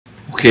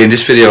Okay, in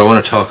this video I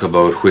want to talk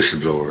about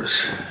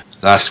whistleblowers.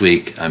 Last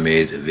week I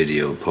made a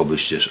video,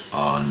 published it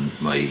on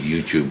my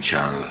YouTube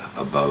channel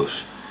about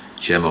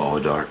Gemma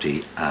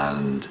O'Doherty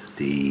and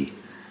the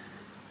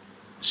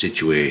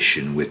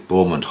situation with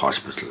Beaumont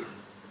Hospital.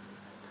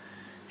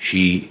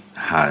 She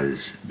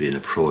has been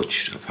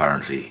approached,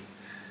 apparently,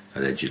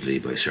 allegedly,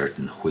 by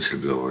certain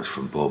whistleblowers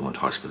from Beaumont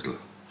Hospital,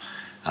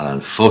 and on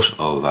foot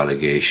of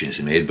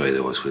allegations made by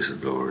those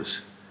whistleblowers,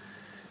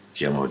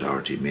 Gemma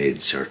O'Doherty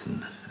made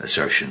certain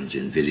assertions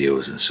in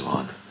videos and so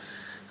on.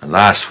 And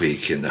last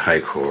week in the High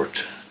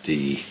Court,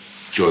 the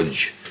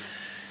judge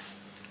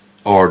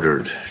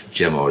ordered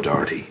Gemma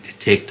O'Doherty to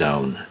take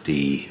down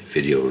the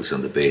videos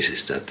on the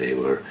basis that they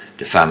were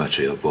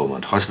defamatory of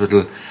Beaumont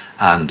Hospital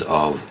and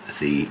of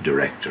the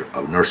Director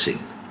of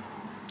Nursing.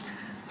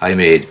 I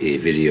made a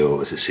video,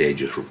 as I say,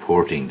 just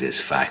reporting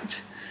this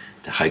fact,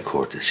 the High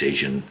Court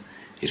decision.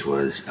 It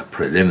was a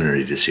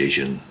preliminary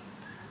decision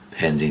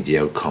pending the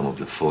outcome of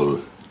the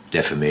full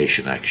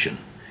defamation action,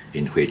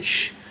 in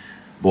which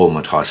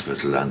Beaumont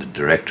Hospital and the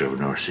Director of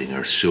Nursing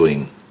are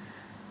suing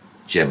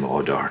Gemma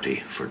O'Doherty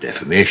for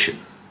defamation.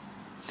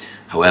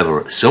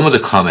 However, some of the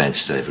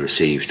comments that I've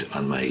received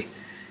on my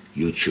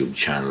YouTube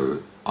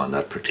channel on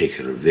that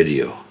particular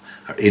video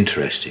are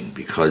interesting,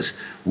 because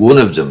one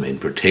of them in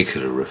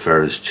particular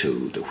refers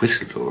to the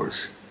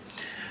whistleblowers,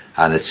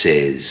 and it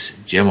says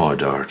Gemma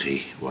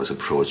O'Doherty was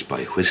approached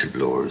by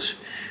whistleblowers.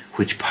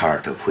 Which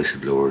part of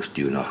whistleblowers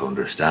do you not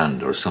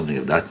understand, or something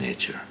of that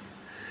nature.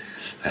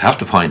 I have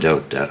to point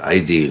out that I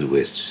deal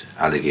with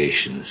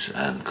allegations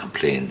and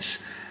complaints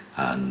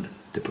and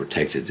the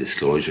Protected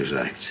Disclosures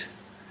Act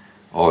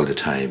all the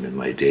time in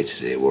my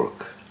day-to-day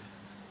work.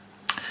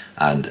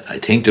 And I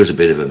think there's a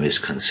bit of a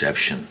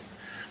misconception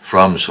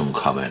from some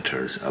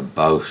commenters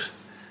about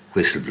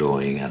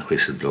whistleblowing and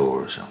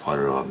whistleblowers and what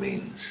it all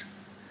means.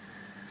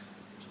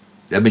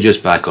 Let me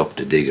just back up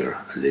the digger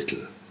a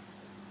little.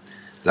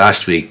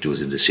 Last week there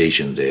was a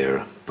decision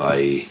there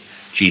by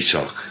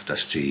GSOC,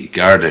 that's the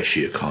Garda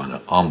Síochána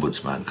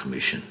Ombudsman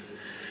Commission,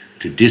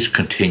 to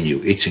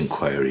discontinue its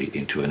inquiry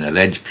into an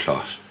alleged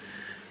plot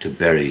to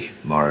bury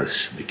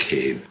Maurice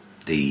McCabe.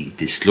 The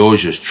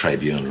Disclosures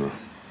Tribunal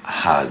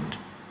had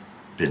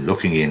been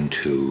looking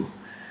into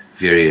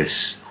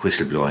various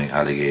whistleblowing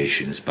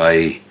allegations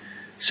by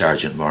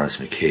Sergeant Maurice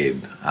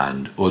McCabe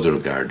and other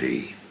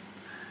Gardaí,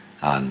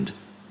 and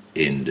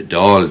in the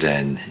Dáil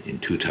then in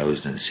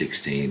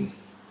 2016,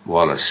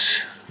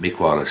 Mick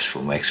Wallace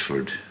from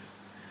Wexford,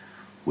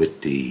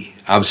 with the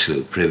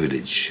absolute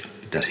privilege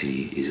that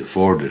he is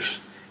afforded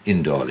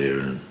in Dáil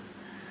Éireann,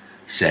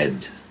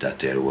 said that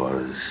there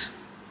was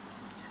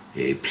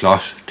a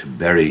plot to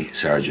bury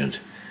Sergeant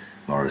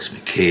Maurice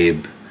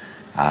McCabe,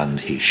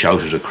 and he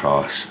shouted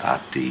across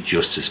at the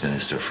Justice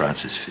Minister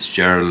Francis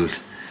Fitzgerald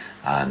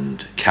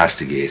and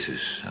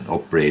castigated and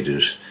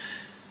upbraided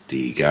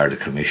the Garda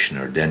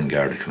Commissioner, then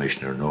Garda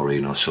Commissioner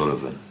Noreen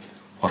O'Sullivan.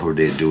 What were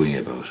they doing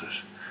about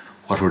it?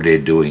 What were they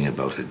doing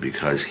about it?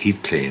 Because he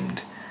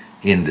claimed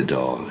in the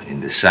Dáil,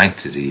 in the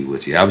sanctity,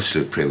 with the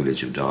absolute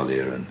privilege of Dáil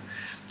Éireann,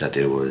 that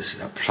there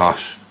was a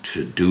plot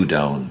to do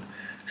down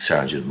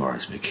Sergeant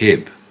Maurice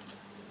McCabe.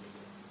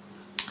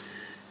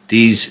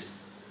 These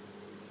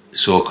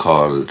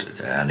so-called,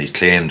 and he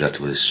claimed that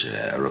there was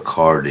a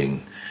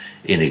recording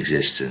in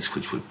existence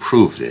which would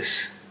prove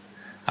this,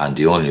 and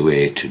the only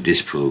way to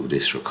disprove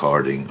this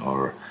recording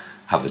or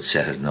have it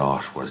set at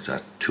naught was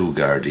that two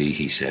Gardaí,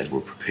 he said,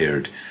 were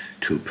prepared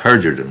to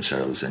perjure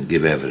themselves and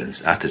give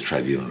evidence at the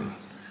tribunal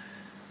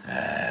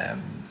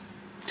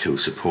to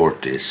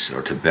support this,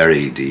 or to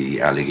bury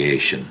the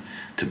allegation,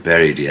 to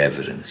bury the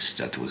evidence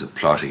that there was a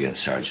plot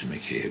against Sergeant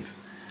McCabe.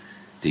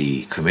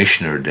 The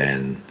Commissioner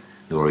then,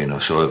 Noreen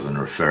O'Sullivan,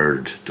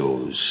 referred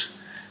those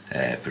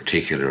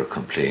particular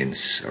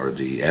complaints, or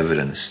the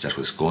evidence that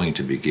was going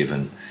to be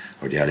given,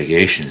 or the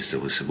allegations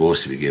that was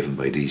supposed to be given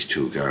by these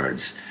two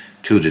guards,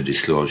 to the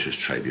Disclosures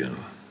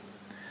Tribunal.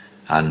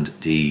 And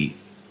the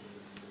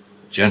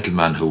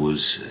gentleman who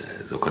was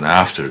looking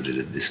after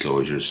the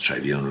Disclosures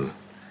Tribunal,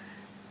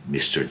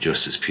 Mr.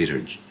 Justice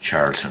Peter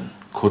Charlton,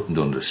 couldn't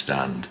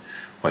understand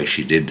why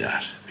she did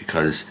that,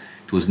 because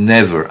there was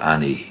never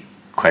any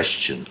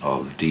question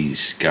of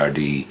these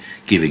Gardaí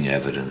giving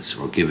evidence,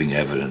 or giving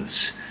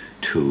evidence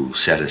to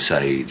set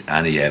aside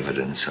any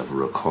evidence of a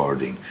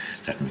recording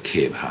that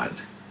McCabe had.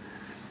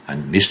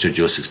 And Mr.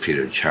 Justice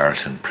Peter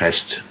Charlton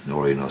pressed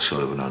Noreen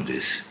O'Sullivan on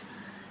this.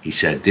 He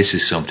said, "This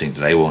is something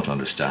that I won't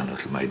understand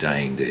until my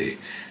dying day."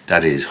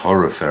 That is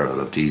her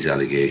referral of these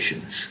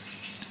allegations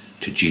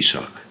to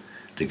GSOC,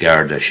 the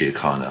Garda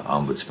Síochána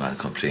Ombudsman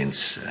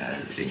Complaints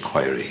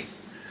Inquiry.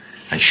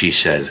 And she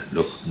said,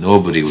 look,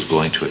 nobody was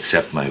going to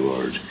accept my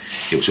word.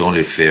 It was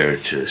only fair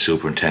to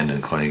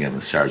Superintendent Cunningham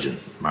and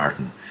Sergeant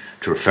Martin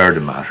to refer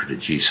the matter to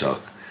GSOC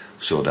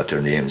so that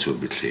their names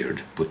would be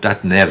cleared. But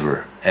that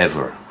never,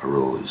 ever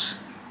arose.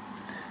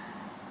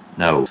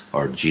 Now,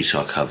 our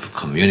GSOC have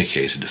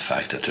communicated the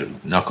fact that they're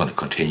not going to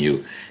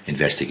continue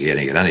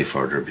investigating it any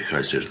further,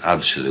 because there's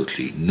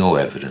absolutely no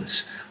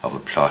evidence of a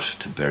plot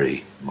to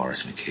bury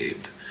Maurice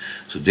McCabe.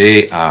 So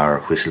they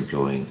are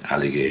whistleblowing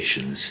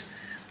allegations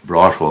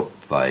brought up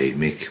by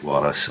Mick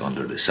Wallace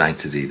under the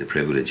sanctity, the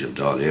privilege of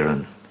Dáil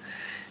Éireann.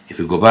 If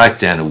we go back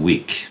then a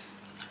week,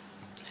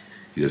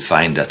 you'll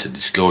find that the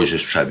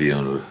Disclosures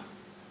Tribunal,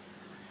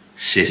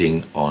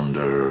 sitting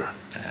under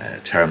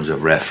terms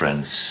of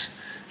reference,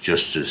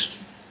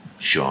 Justice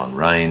Sean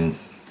Ryan,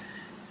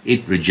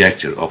 it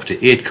rejected up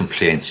to 8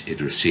 complaints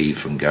it received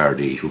from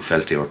Gardaí who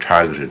felt they were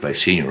targeted by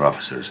senior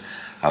officers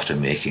after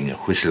making a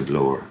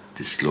whistleblower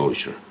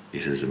disclosure,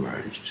 it has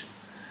emerged.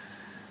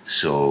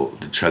 So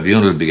the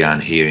tribunal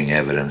began hearing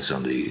evidence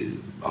on the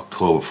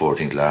October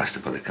 14th last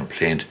about a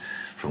complaint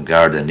from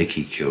Garda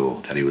Nicky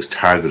Keogh that he was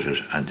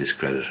targeted and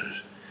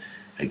discredited.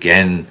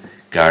 Again,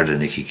 Garda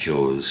Nicky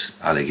Keogh's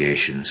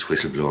allegations,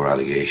 whistleblower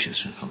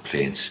allegations and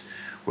complaints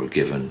were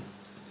given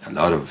a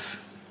lot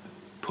of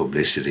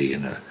publicity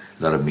and a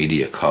lot of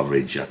media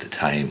coverage at the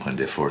time when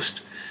they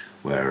first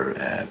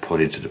were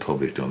put into the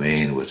public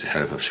domain with the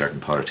help of certain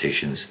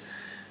politicians.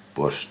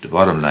 But the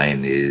bottom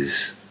line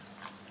is,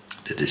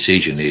 the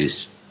decision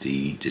is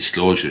the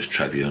Disclosures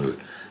Tribunal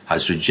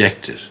has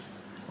rejected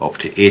up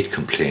to 8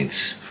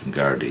 complaints from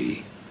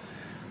Gardaí.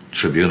 The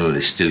Tribunal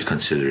is still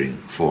considering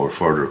 4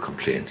 further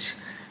complaints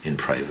in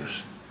private.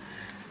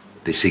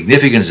 The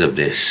significance of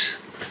this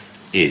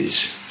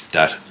is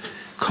that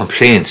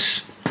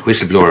complaints,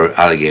 whistleblower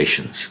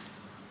allegations,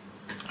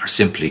 are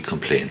simply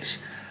complaints,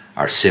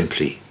 are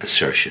simply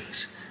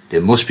assertions. They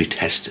must be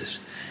tested.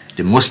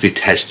 They must be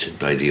tested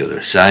by the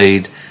other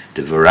side.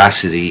 The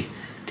veracity,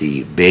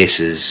 the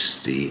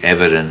basis, the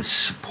evidence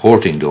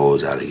supporting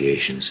those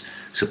allegations,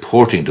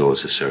 supporting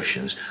those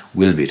assertions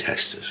will be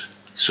tested.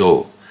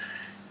 So,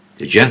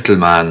 the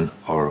gentleman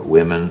or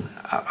women,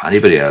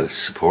 anybody else,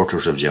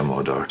 supporters of Gemma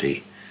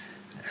O'Doherty,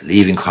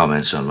 leaving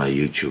comments on my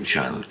YouTube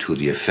channel to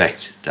the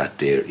effect that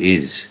there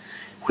is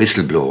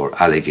whistleblower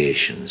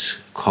allegations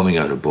coming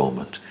out of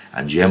Beaumont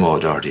and Gemma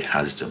O'Doherty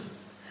has them.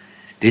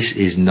 This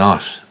is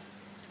not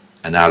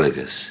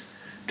analogous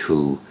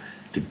to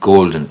the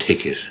golden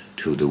ticket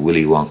to the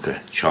Willy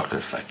Wonka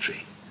chocolate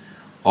factory.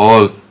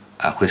 All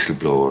a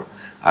whistleblower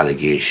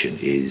allegation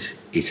is,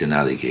 it's an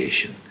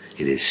allegation.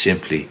 It is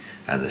simply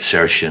an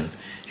assertion,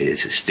 it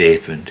is a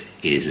statement,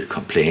 it is a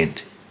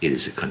complaint, it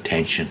is a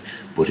contention,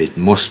 but it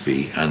must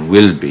be and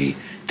will be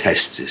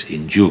tested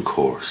in due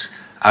course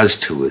as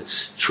to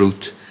its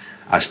truth,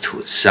 as to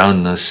its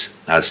soundness,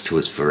 as to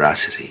its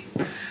veracity.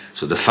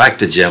 So the fact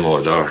that Gemma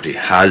O'Doherty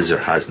has or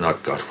has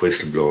not got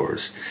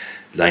whistleblowers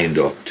lined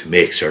up to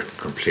make certain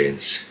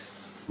complaints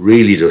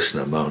really doesn't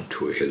amount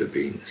to a hill of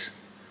beans.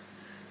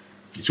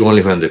 It's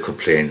only when the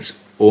complaints,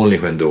 only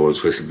when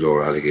those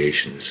whistleblower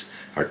allegations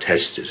are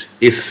tested,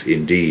 if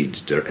indeed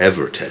they're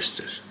ever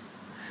tested,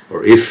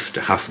 or if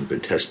they haven't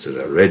been tested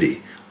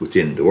already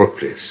within the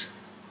workplace,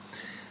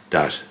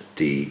 that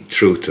the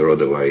truth or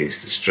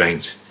otherwise, the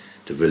strength,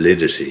 the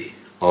validity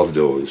of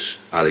those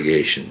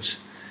allegations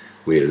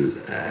will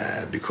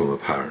become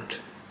apparent.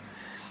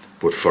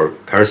 But for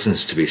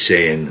persons to be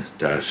saying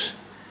that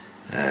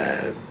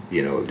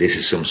you know, this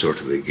is some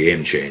sort of a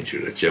game changer,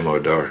 that Gemma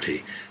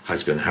O'Doherty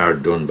has been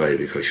hard done by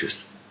because she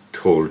was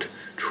told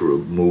to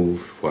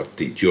remove what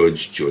the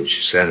Judge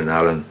Shannon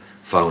Allen,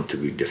 found to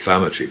be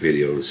defamatory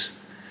videos,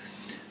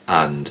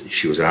 and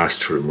she was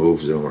asked to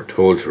remove them or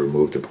told to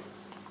remove them,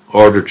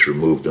 ordered to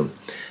remove them,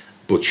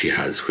 but she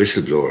has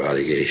whistleblower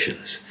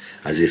allegations,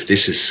 as if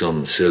this is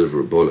some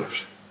silver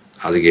bullet.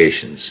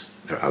 Allegations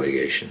are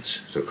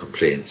allegations, they're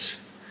complaints.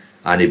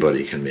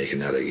 Anybody can make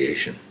an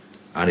allegation,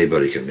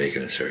 anybody can make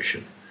an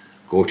assertion.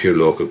 Go to your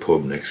local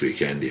pub next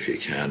weekend if you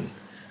can,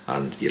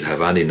 and you'll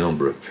have any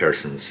number of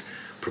persons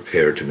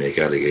prepared to make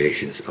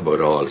allegations about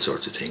all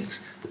sorts of things.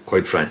 But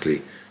quite frankly,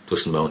 it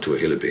doesn't amount to a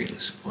hill of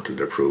beans until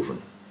they're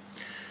proven.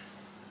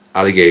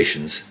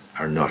 Allegations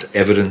are not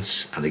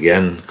evidence, and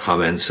again,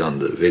 comments on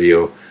the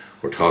video,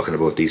 we're talking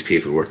about these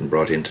people weren't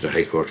brought into the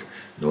High Court.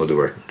 No, they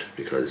weren't,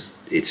 because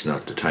it's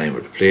not the time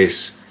or the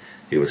place.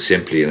 It was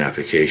simply an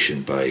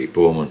application by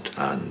Beaumont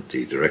and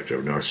the Director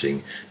of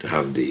Nursing to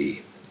have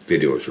the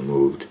videos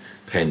removed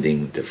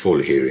pending the full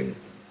hearing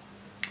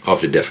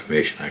of the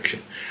defamation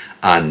action.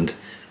 And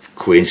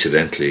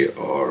coincidentally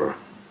or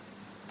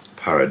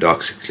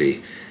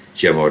paradoxically,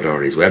 Gemma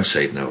O'Doherty's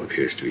website now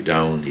appears to be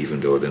down,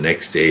 even though the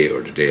next day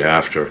or the day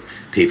after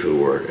people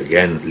were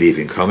again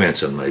leaving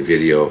comments on my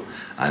video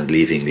and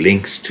leaving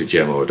links to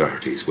Gemma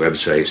O'Doherty's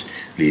website,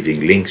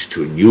 leaving links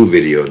to a new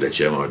video that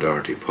Gemma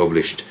O'Doherty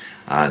published,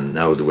 and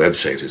now the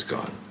website is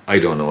gone. I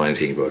don't know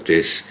anything about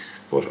this,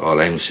 but all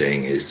I'm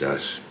saying is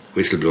that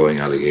whistleblowing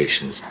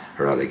allegations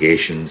are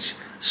allegations.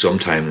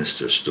 Sometimes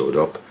they're stood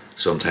up,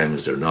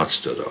 sometimes they're not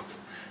stood up,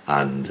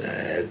 and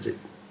the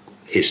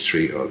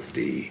history of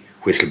the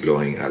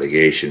whistleblowing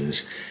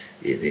allegations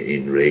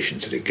in relation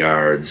to the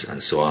guards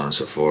and so on and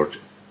so forth.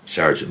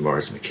 Sergeant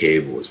Maurice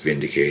McCabe was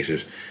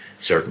vindicated,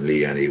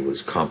 certainly, and he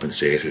was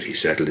compensated. He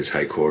settled his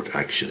High Court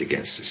action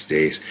against the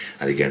state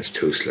and against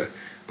Tusla.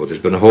 But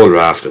there's been a whole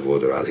raft of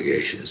other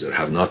allegations that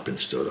have not been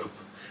stood up.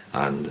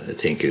 and I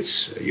think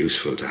it's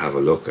useful to have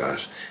a look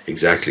at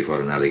exactly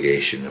what an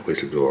allegation, a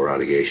whistleblower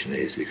allegation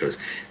is, because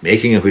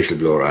making a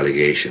whistleblower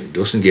allegation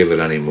doesn't give it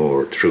any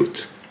more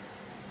truth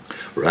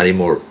or any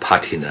more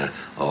patina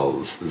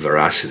of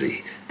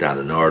veracity than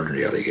an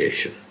ordinary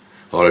allegation.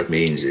 All it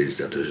means is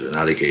that there's an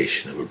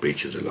allegation of a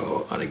breach of the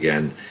law, and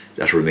again,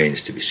 that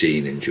remains to be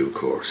seen in due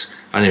course.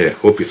 Anyway,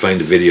 hope you find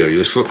the video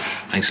useful.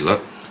 Thanks a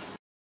lot.